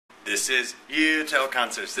This is UTEL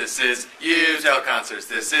Concerts. This is UTEL Concerts.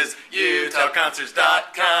 This is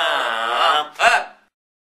UTELConcerts.com.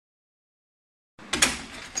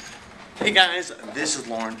 Hey guys, this is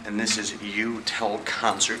Lauren, and this is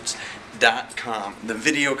UTELConcerts.com, the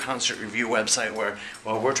video concert review website where,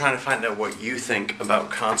 well, we're trying to find out what you think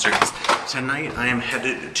about concerts. Tonight I am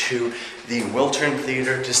headed to the Wiltern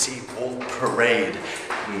Theater to see Wolf Parade.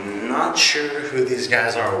 Not sure who these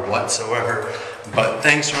guys are whatsoever, but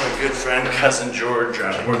thanks to our good friend, Cousin George,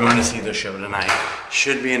 we're going to see the show tonight.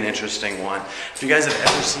 Should be an interesting one. If you guys have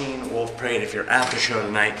ever seen Wolf Parade, if you're at the show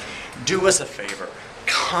tonight, do us a favor.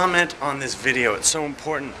 Comment on this video. It's so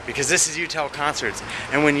important because this is UTEL Concerts,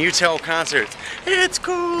 and when you tell concerts, it's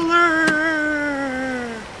cooler.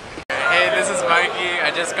 Hey, this is Mikey.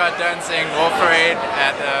 I just got done seeing Wolf Parade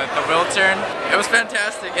at the Wiltern. It was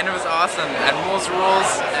fantastic and it was awesome. And Wolf's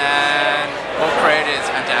Rules and Wolf Parade is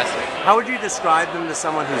fantastic. How would you describe them to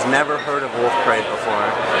someone who's never heard of Wolf Parade before?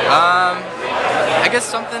 I guess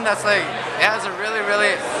something that's like, it has a really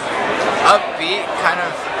upbeat kind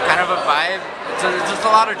of a vibe. It's just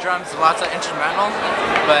a lot of drums, lots of instrumental,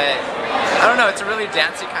 but I don't know. It's a really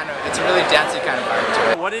dancey kind of vibe to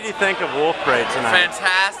it. What did you think of Wolf Parade tonight?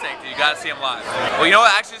 Fantastic! You gotta see him live. Well, you know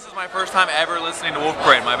what? Actually, this is my first time ever listening to Wolf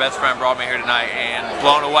Parade. My best friend brought me here tonight, and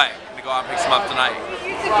blown away. I'm gonna go out and pick some up tonight.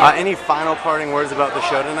 Any final parting words about the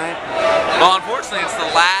show tonight? Well, unfortunately, it's the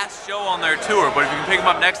last show on their tour, but if you can pick them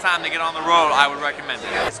up next time they get on the road, I would recommend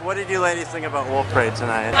it. So what did you ladies think about Wolf Parade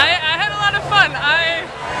tonight? I had a lot of fun. I've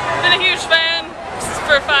been a huge fan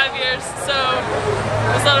for 5 years, so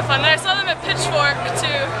it was a lot of fun. And I saw them at Pitchfork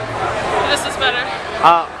too. This is better.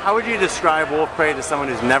 How would you describe Wolf Parade to someone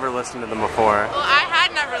who's never listened to them before? Well, I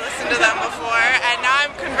had never listened to them before, and now I'm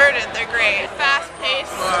converted. They're great. Fast-paced,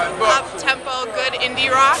 up-tempo, good indie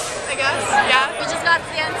rock, I guess. Yeah. We just got to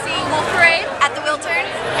see Wolf Parade at the Wiltern,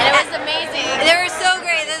 and it was amazing. They were so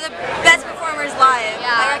great. They're the best performers live.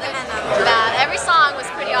 Yeah, I recommend them. Every song was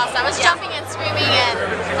pretty awesome. I was jumping and screaming, and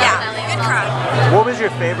definitely good crowd. What was your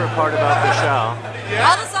favorite part about the show?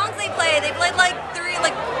 All the songs they played like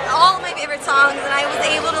all of my favorite songs, and I was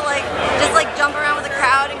able to just jump around with the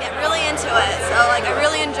crowd and get really into it. So I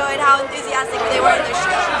really enjoyed how enthusiastic they were in their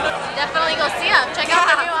show. Definitely go see them. Check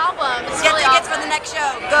out their new album. It's Get tickets for the next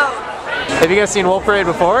show. Go. Have you guys seen Wolf Parade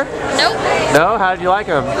before? Nope. No? How did you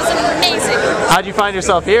like them? It was amazing. How'd you find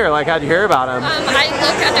yourself here? How'd you hear about them? I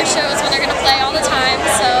look at their shows when they're going to play all the time,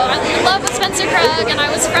 so I love with Spencer Krug, and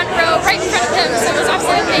I was front row right in front of him, so it was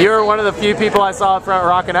absolutely amazing. You were one of the few people I saw up front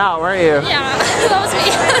rocking out, weren't you? Yeah, that was me.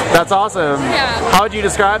 That's awesome. Yeah. How would you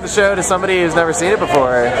describe the show to somebody who's never seen it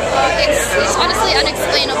before? It's honestly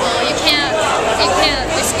unexplainable. You can't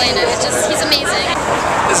explain it. He's amazing.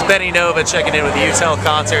 This is Benny Nova checking in with UTEL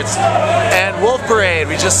Concerts and Wolf Parade.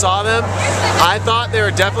 We just saw them. I thought they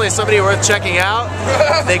were definitely somebody worth checking out.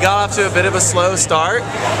 They got off to a bit of a slow start.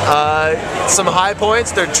 Some high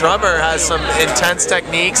points. Their drummer has some intense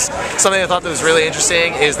techniques. Something I thought that was really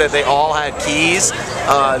interesting is that they all had keys.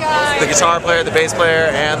 The guitar player, the bass player,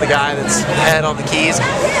 and the guy that's head on the keys.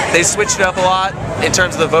 They switched it up a lot in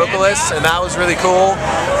terms of the vocalists, and that was really cool.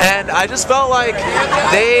 And I just felt like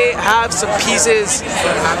they have some pieces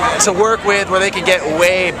to work with where they can get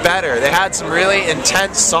way better. They had some really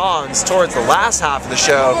intense songs towards the last half of the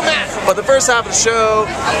show, but the first half of the show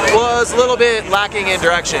was a little bit lacking in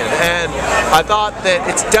direction, and I thought that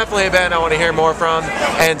it's definitely a band I want to hear more from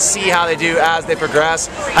and see how they do as they progress.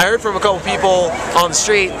 I heard from a couple people on the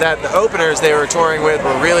street that the openers they were touring with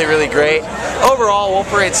were really great. Overall, Wolf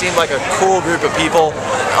Parade seemed like a cool group of people,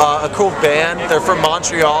 a cool band. They're from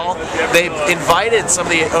Montreal. They invited some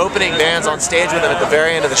of the opening bands on stage with them at the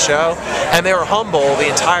very end of the show, and they were humble the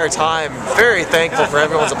entire time, very thankful for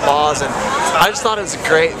everyone's applause, and I just thought it was a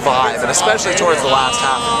great vibe, and especially towards the last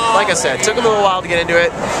half. Like I said, it took them a little while to get into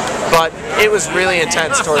it, but it was really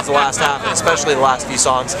intense towards the last half, and especially the last few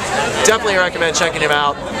songs. Definitely recommend checking him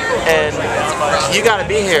out, and you gotta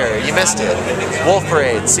be here. You missed it. Wolf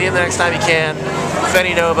Parade. See him the next time you can.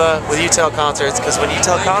 Benny Nova with UTEL Concerts, because when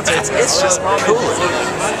UTEL Concerts, it's just cool.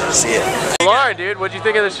 See it. Lauren, dude, what'd you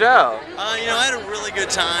think of the show? You know, I had a really good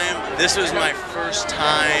time. This was my first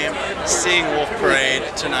time seeing Wolf Parade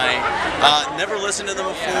tonight. Never listened to them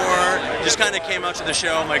before. Just kind of came out to the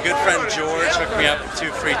show. My good friend George hooked me up with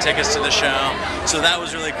 2 free tickets to the show, so that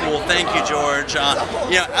was really cool. Thank you, George.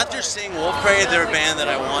 You know, after seeing Wolf Parade, they're a band that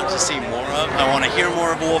I want to see more of. I want to hear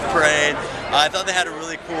more of Wolf Parade. I thought they had a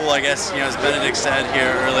really cool, I guess, as Benedict said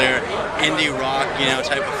here earlier, indie rock,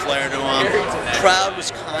 type of flair to them. Crowd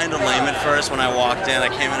was kind of lame at first when I walked in. I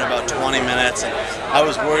came in about 20 minutes and I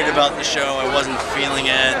was worried about the show. I wasn't feeling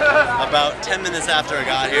it. About 10 minutes after I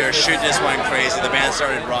got here, shit just went crazy. The band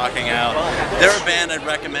started rocking out. They're a band I'd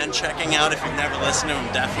recommend checking out. If you've never listened to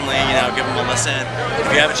them, definitely, give them a listen.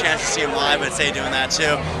 If you have a chance to see them live, I'd say doing that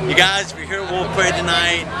too. You guys, if you're here at Wolf Parade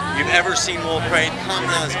tonight, you've ever seen Wolf Parade,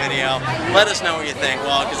 comment on this video. Let us know what you think.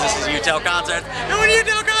 Well, because this is UTEL Concerts, and when you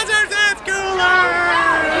tell concerts, it's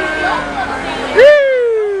cooler!